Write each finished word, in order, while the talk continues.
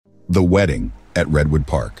The Wedding at Redwood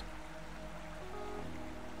Park.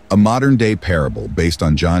 A modern-day parable based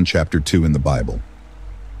on John chapter 2 in the Bible.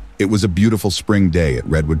 It was a beautiful spring day at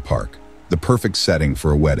Redwood Park, the perfect setting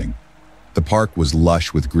for a wedding. The park was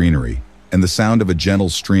lush with greenery, and the sound of a gentle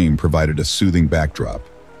stream provided a soothing backdrop.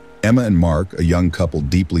 Emma and Mark, a young couple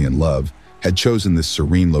deeply in love, had chosen this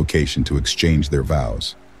serene location to exchange their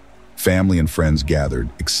vows. Family and friends gathered,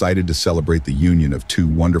 excited to celebrate the union of two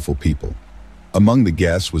wonderful people. Among the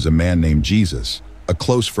guests was a man named Jesus, a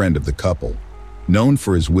close friend of the couple. Known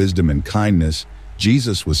for his wisdom and kindness,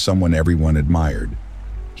 Jesus was someone everyone admired.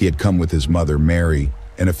 He had come with his mother, Mary,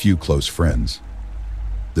 and a few close friends.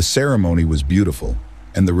 The ceremony was beautiful,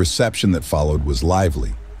 and the reception that followed was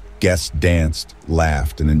lively. Guests danced,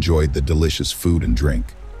 laughed, and enjoyed the delicious food and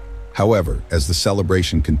drink. However, as the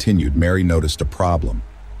celebration continued, Mary noticed a problem.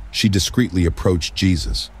 She discreetly approached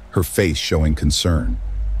Jesus, her face showing concern.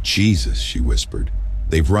 "Jesus," she whispered,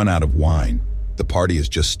 "they've run out of wine. The party has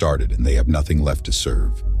just started and they have nothing left to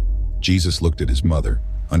serve." Jesus looked at his mother,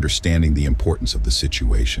 understanding the importance of the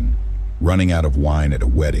situation. Running out of wine at a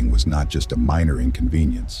wedding was not just a minor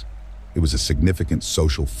inconvenience. It was a significant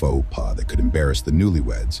social faux pas that could embarrass the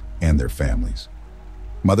newlyweds and their families.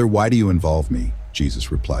 "Mother, why do you involve me?"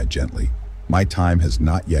 Jesus replied gently. "My time has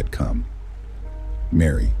not yet come."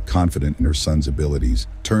 Mary, confident in her son's abilities,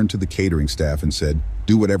 turned to the catering staff and said,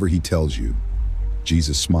 "Do whatever he tells you."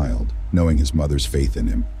 Jesus smiled, knowing his mother's faith in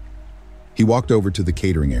him. He walked over to the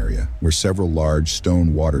catering area, where several large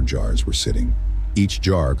stone water jars were sitting. Each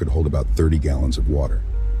jar could hold about 30 gallons of water.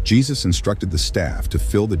 Jesus instructed the staff to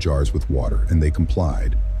fill the jars with water, and they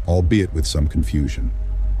complied, albeit with some confusion.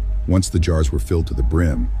 Once the jars were filled to the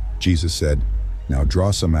brim, Jesus said, "Now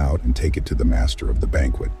draw some out and take it to the master of the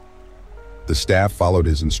banquet." The staff followed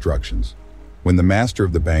his instructions. When the master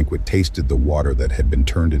of the banquet tasted the water that had been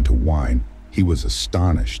turned into wine, he was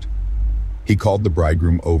astonished. He called the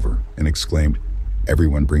bridegroom over and exclaimed,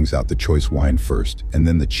 "Everyone brings out the choice wine first, and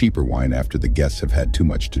then the cheaper wine after the guests have had too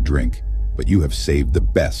much to drink. But you have saved the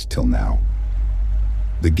best till now."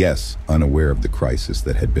 The guests, unaware of the crisis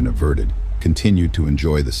that had been averted, continued to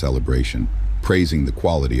enjoy the celebration, praising the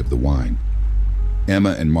quality of the wine.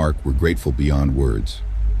 Emma and Mark were grateful beyond words.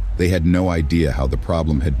 They had no idea how the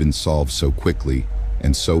problem had been solved so quickly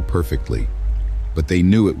and so perfectly, but they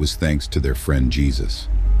knew it was thanks to their friend Jesus.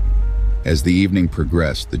 As the evening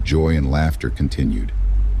progressed, the joy and laughter continued.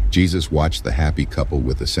 Jesus watched the happy couple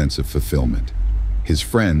with a sense of fulfillment. His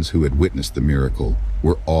friends, who had witnessed the miracle,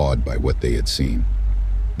 were awed by what they had seen.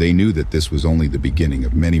 They knew that this was only the beginning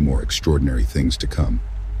of many more extraordinary things to come.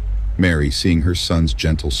 Mary, seeing her son's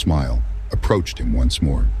gentle smile, approached him once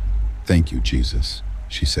more. "Thank you, Jesus,"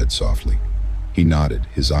 she said softly. He nodded,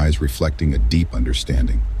 his eyes reflecting a deep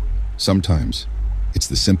understanding. Sometimes, it's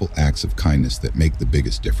the simple acts of kindness that make the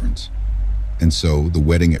biggest difference. And so, the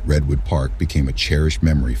wedding at Redwood Park became a cherished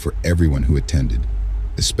memory for everyone who attended,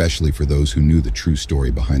 especially for those who knew the true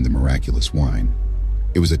story behind the miraculous wine.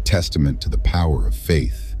 It was a testament to the power of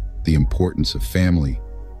faith, the importance of family,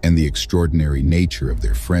 and the extraordinary nature of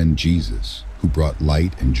their friend Jesus, who brought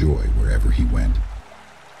light and joy wherever he went.